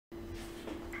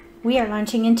We are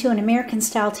launching into an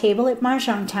American-style table at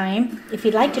Mahjong time. If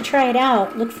you'd like to try it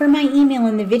out, look for my email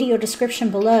in the video description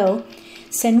below.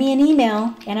 Send me an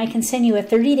email and I can send you a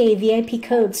 30-day VIP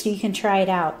code so you can try it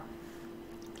out.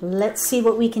 Let's see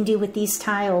what we can do with these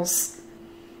tiles.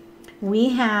 We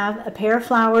have a pair of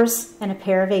flowers and a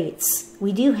pair of eights.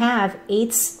 We do have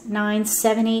 8s, 9s,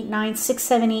 7, 8, 9, 6,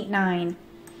 7, 8, 9.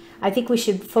 I think we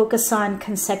should focus on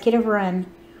consecutive run.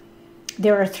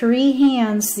 There are 3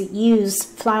 hands that use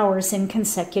flowers in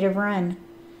consecutive run.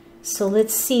 So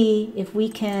let's see if we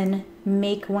can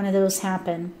make one of those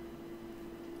happen.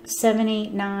 7,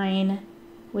 8, 9.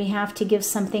 We have to give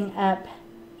something up.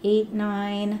 8,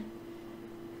 9.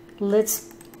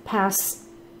 Let's pass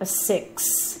a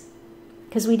 6.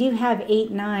 Because we do have 8,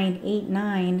 9, 8,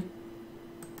 9.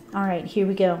 All right, here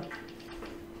we go.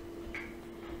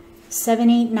 7,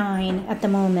 8, 9 at the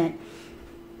moment.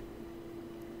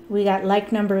 We got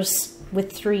like numbers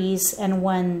with 3s and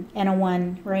a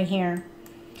 1 right here.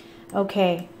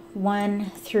 Okay, 1,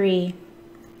 3,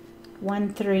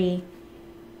 1, 3.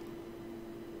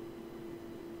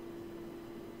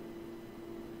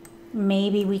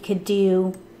 Maybe we could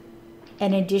do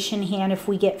an addition hand if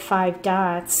we get 5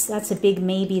 dots. That's a big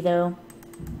maybe though.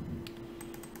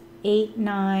 8,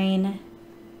 9.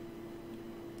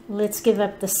 Let's give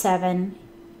up the 7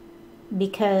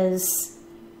 because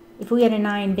if we had a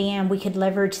 9 bam, we could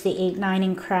leverage the 8, 9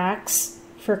 in cracks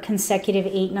for consecutive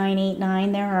 8, 9, 8,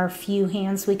 9. There are a few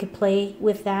hands we could play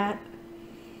with that.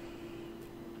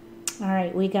 All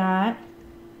right, we got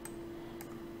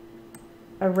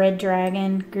a red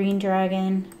dragon, green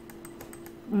dragon.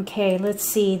 Okay, let's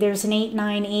see. There's an 8,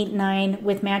 9, 8, 9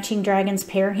 with matching dragons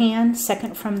pair hand,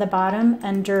 second from the bottom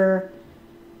under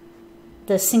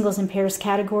the singles and pairs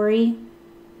category.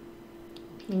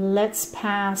 Let's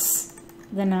pass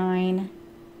the 9.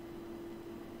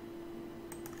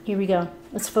 Here we go.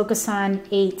 Let's focus on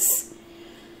 8s.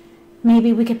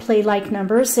 Maybe we could play like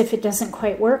numbers if it doesn't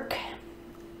quite work.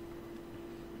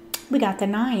 We got the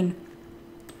 9.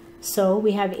 So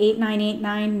we have 8, 9, 8,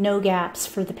 9, no gaps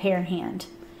for the pair hand.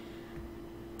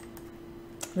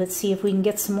 Let's see if we can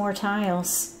get some more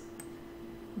tiles.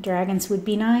 Dragons would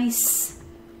be nice.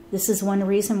 This is one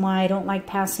reason why I don't like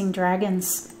passing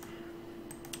dragons.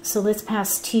 So let's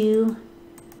pass 2.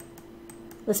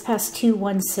 Let's pass 2,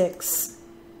 1, 6.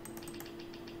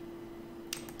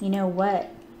 You know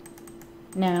what?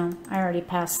 No, I already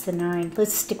passed the 9.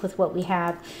 Let's stick with what we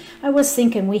have. I was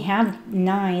thinking we have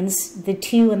 9s, the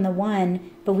 2 and the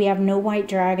 1, but we have no white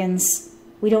dragons.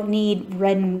 We don't need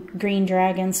red and green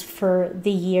dragons for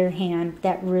the year hand,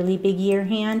 that really big year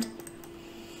hand.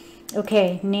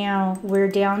 Okay, now we're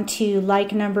down to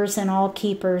like numbers and all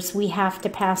keepers. We have to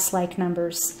pass like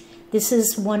numbers. This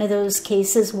is one of those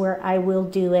cases where I will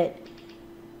do it.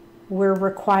 We're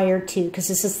required to, because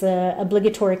this is the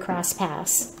obligatory cross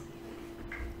pass.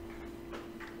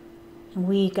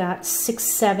 We got 6,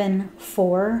 7,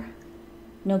 4.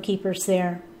 No keepers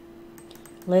there.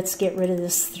 Let's get rid of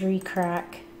this 3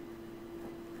 crack.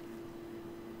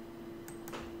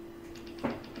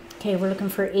 Okay, we're looking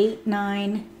for 8,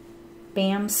 9,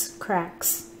 bams,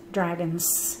 cracks,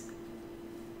 dragons.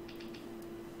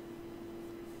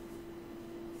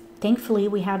 Thankfully,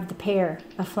 we have the pair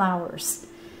of flowers.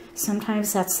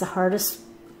 Sometimes that's the hardest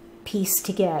piece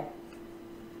to get.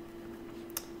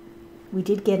 We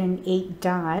did get an 8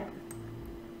 dot,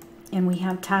 and we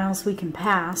have tiles we can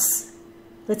pass.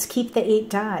 Let's keep the 8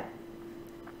 dot.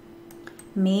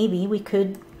 Maybe we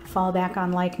could fall back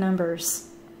on like numbers.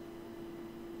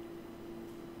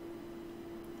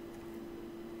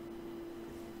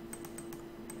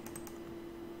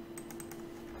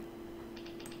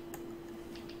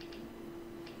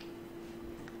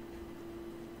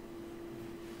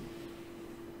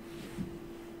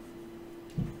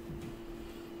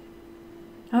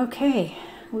 Okay,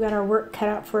 we got our work cut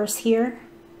out for us here.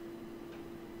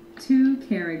 2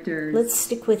 characters. Let's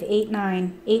stick with 8,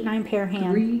 9. 8, 9 pair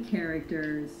hand. 3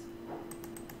 characters.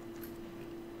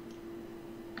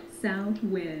 South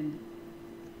wind.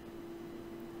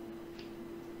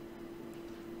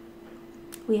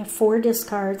 We have 4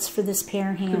 discards for this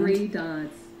pair hand. 3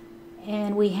 dots.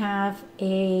 And we have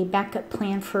a backup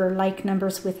plan for like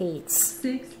numbers with 8s.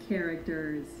 6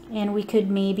 characters. And we could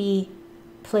maybe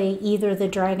play either the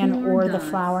dragon 4 or dots. the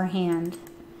flower hand.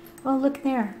 Oh, look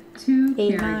there. 2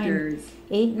 8, characters.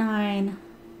 9. 8, 9.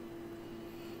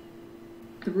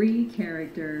 3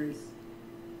 characters.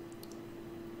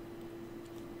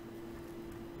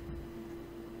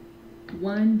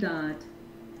 1 dot.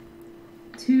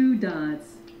 2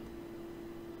 dots.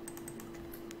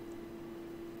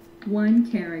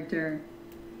 1 character.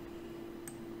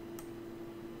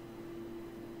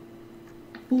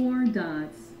 4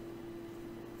 dots.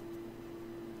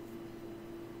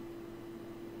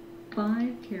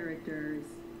 5 characters.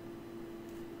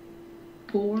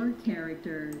 4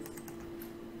 characters.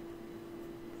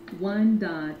 1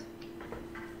 dot.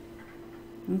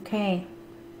 Okay.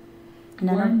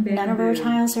 None of our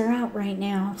tiles are out right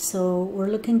now, so we're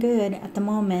looking good at the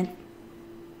moment.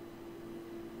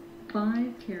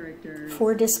 5 characters.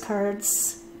 4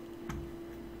 discards.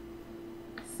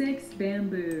 6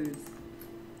 bamboos.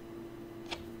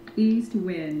 East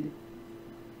wind.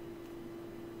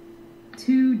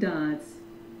 2 dots.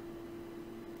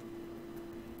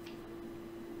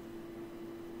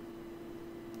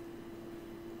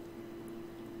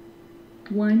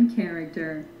 1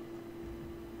 character.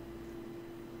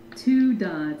 2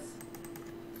 dots.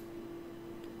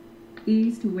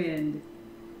 East wind.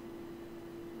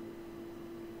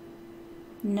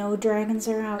 No dragons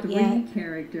are out 3 yet.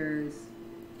 characters.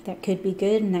 That could be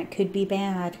good and that could be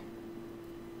bad.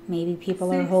 Maybe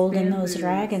people are 6 holding those bamboos.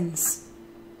 dragons.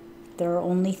 There are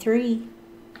only 3.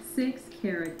 6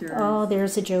 characters. Oh,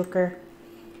 there's a joker.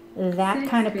 That 6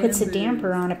 kind of puts a bamboos.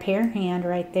 damper on a pair hand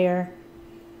right there.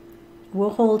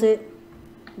 We'll hold it.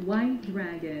 White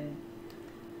dragon.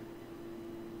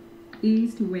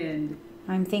 East wind.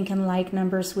 I'm thinking like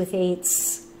numbers with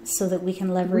 8s so that we can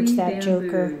leverage 3 that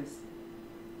joker. bamboos.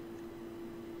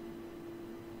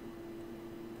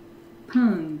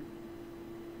 Pung.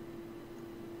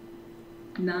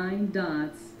 9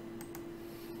 dots.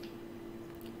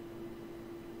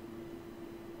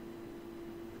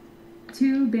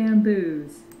 2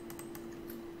 bamboos.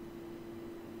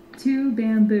 2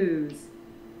 bamboos.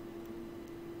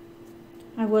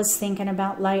 I was thinking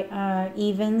about light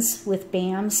evens with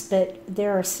BAMs, but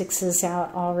there are 6s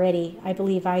out already. I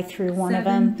believe I threw one of 7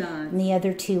 them, dots. and the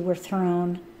other 2 were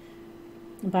thrown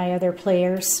by other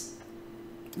players.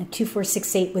 A 2, 4,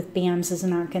 6, 8 with BAMs is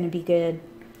not going to be good.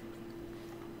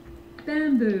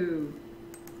 Bamboo.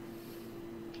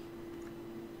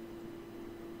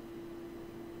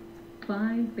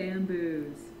 Five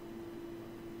bamboos.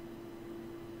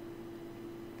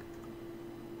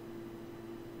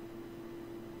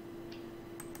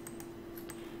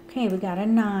 Okay, we got a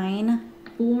 9,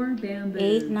 4 bamboos.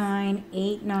 8, 9,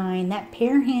 8, 9. That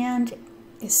pair hand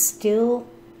is still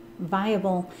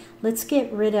viable. Let's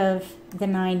get rid of the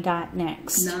 9 dot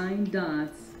next. 9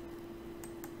 dots.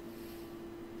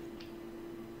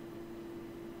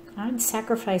 I'd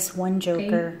sacrifice 1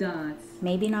 joker. 8 dots.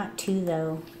 Maybe not 2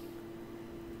 though.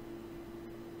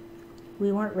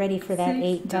 We weren't ready for that 6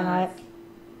 8 dot. dots.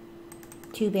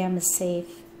 2 BAM is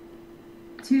safe.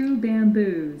 2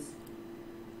 bamboos.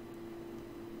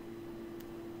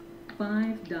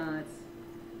 5 dots.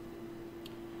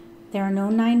 There are no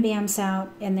 9 BAMs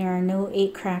out and there are no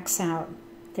 8 cracks out.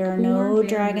 There are 4 no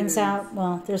dragons bamboos. out.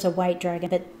 Well, there's a white dragon,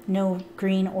 but no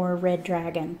green or red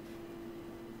dragon.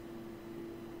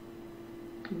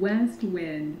 West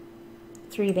wind.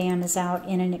 3 BAM is out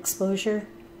in an exposure.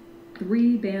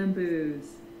 3 bamboos.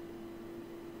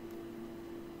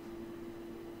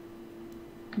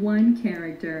 1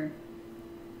 character.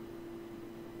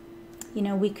 You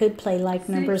know, we could play like 6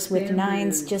 numbers with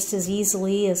bamboos. 9s just as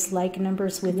easily as like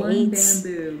numbers with 1 8s.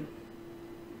 bamboo.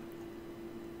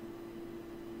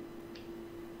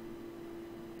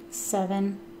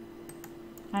 7.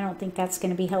 I don't think that's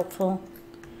going to be helpful.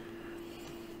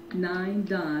 9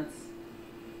 dots.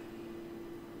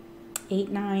 8,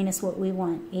 9 is what we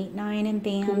want. 8, 9 in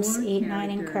BAMs, 4 8, 9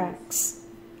 in characters. cracks.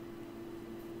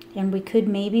 And we could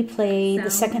maybe play the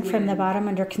South second from the wind. bottom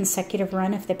under consecutive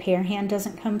run if the pair hand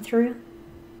doesn't come through.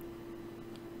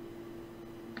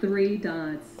 3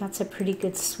 dots. That's a pretty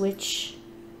good switch.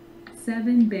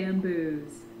 7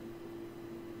 bamboos.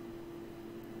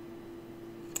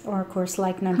 Or, of course,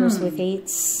 like numbers with Hum.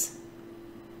 8s.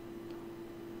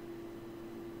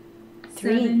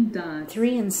 3, 7 dots.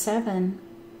 3 and 7.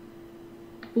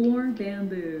 4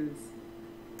 bamboos.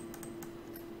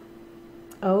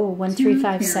 Oh, 1, 2 3,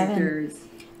 5, 7. characters.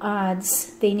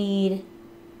 Odds. They need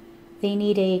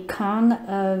a Kong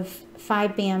of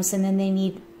 5 BAMs, and then they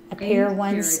need a pair of 8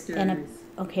 ones and a... characters.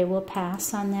 Okay, we'll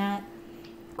pass on that,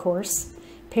 of course.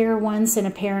 Pair of 1s and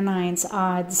a pair of 9s.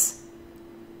 Odds.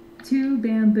 2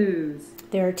 bamboos.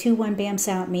 There are 2 1 BAMs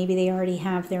out. Maybe they already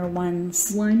have their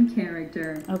 1s. 1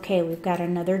 character. Okay, we've got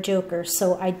another joker.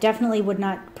 So I definitely would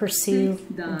not pursue 6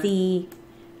 dots. the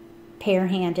pair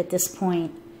hand at this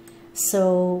point.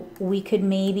 So we could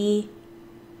maybe...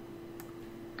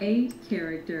 8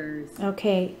 characters.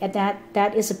 Okay,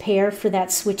 that is a pair for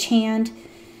that switch hand.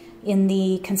 In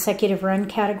the consecutive run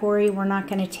category, we're not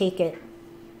going to take it.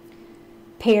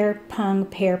 Pair, pung,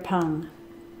 pair, pung.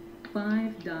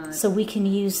 5 dots. So we can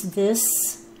use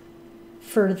this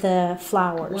for the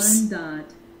flowers. 1 dot.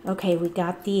 Okay, we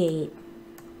got the 8.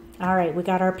 All right, we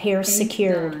got our pair 8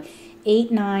 secured. dots.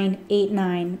 8, 9, 8,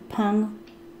 9.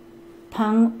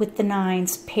 Pung with the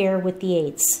 9s, pair with the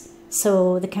 8s.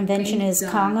 So the convention 8 is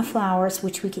Kong of dots. flowers,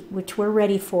 which we're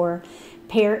ready for.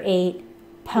 Pair 8,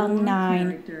 Pung 4 9,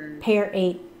 characters. pair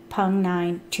 8, Pung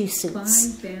 9, 2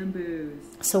 suits. 5 bamboos.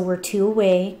 So we're 2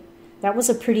 away. That was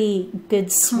a pretty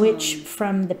good switch Kong.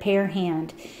 from the pair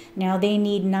hand. Now they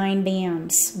need 9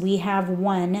 bams. We have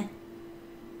 1.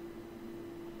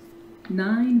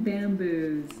 9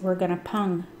 bamboos. We're going to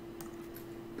pung.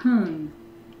 Pung.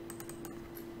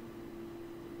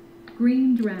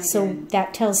 Green dragon. So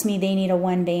that tells me they need a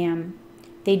 1 bam.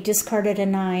 They discarded a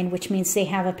 9, which means they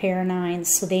have a pair of 9s.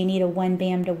 So they need a 1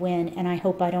 bam to win, and I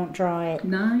hope I don't draw it.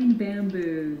 9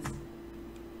 bamboos.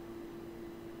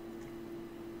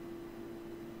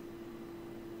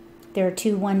 There are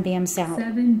 2 1 bams out.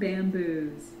 7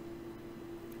 bamboos.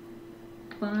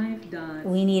 5 dots.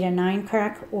 We need a 9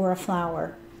 crack or a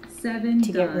flower 7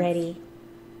 to get dots. ready.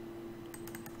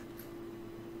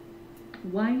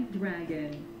 White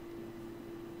dragon.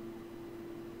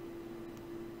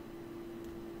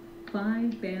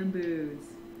 5 bamboos.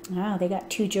 Wow, they got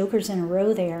 2 jokers in a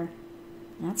row there.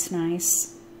 That's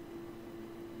nice.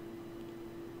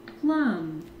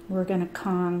 Plum. We're going to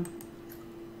Kong.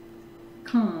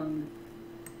 Kong.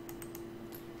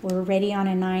 We're ready on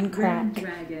a 9 Red crack.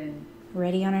 dragon.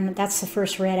 Ready on a... That's the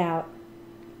first red out.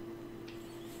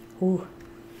 Ooh.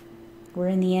 We're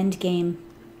in the end game.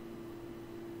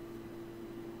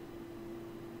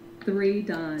 3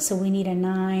 dots. So we need a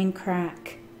 9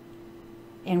 crack.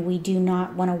 And we do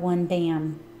not want a 1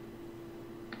 bam.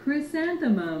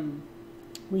 Chrysanthemum.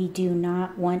 We do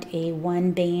not want a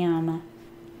 1 bam.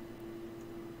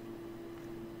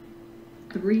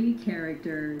 3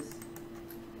 characters.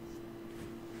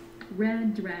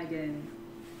 Red dragon.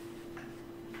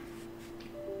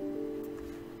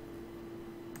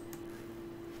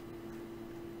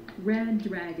 Red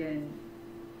dragon.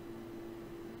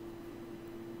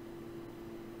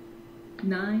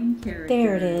 9 characters.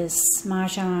 There it is.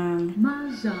 Mahjong.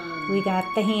 Mahjong. We got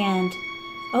the hand.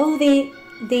 Oh, they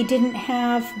didn't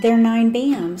have their 9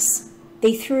 bams.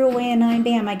 They threw away a 9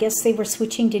 bam. I guess they were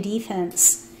switching to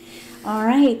defense. All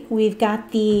right, we've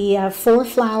got the 4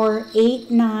 flower, 8,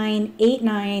 9, 8,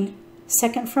 9,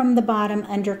 second from the bottom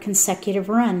under consecutive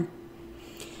run.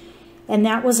 And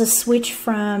that was a switch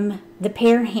from the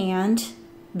pair hand.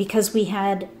 Because we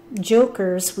had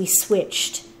jokers, we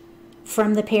switched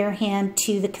from the pair hand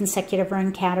to the consecutive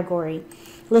run category.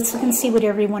 Let's look and see what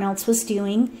everyone else was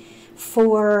doing.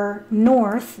 For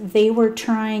North, they were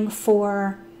trying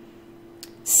for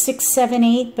 6, 7,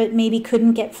 8, but maybe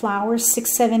couldn't get flowers.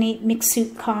 6, 7, 8 mixed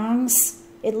suit Kongs,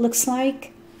 it looks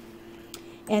like.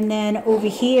 And then over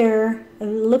here, it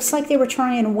looks like they were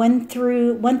trying 1,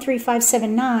 3, 5,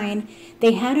 7, 9.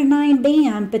 They had a 9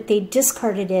 bam, but they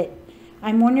discarded it.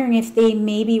 I'm wondering if they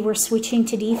maybe were switching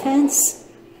to defense.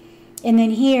 And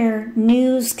then here,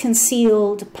 news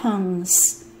concealed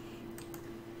pungs.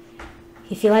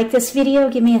 If you like this video,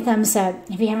 give me a thumbs up.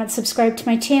 If you haven't subscribed to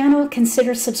my channel,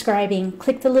 consider subscribing.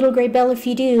 Click the little gray bell if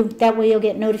you do. That way you'll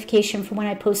get notification for when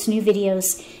I post new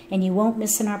videos, and you won't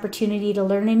miss an opportunity to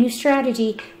learn a new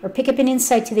strategy or pick up an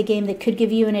insight to the game that could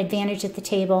give you an advantage at the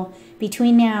table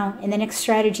between now and the next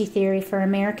strategy theory for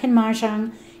American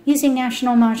Mahjong using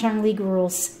National Mah Jongg League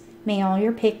rules. May all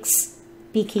your picks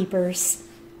be keepers.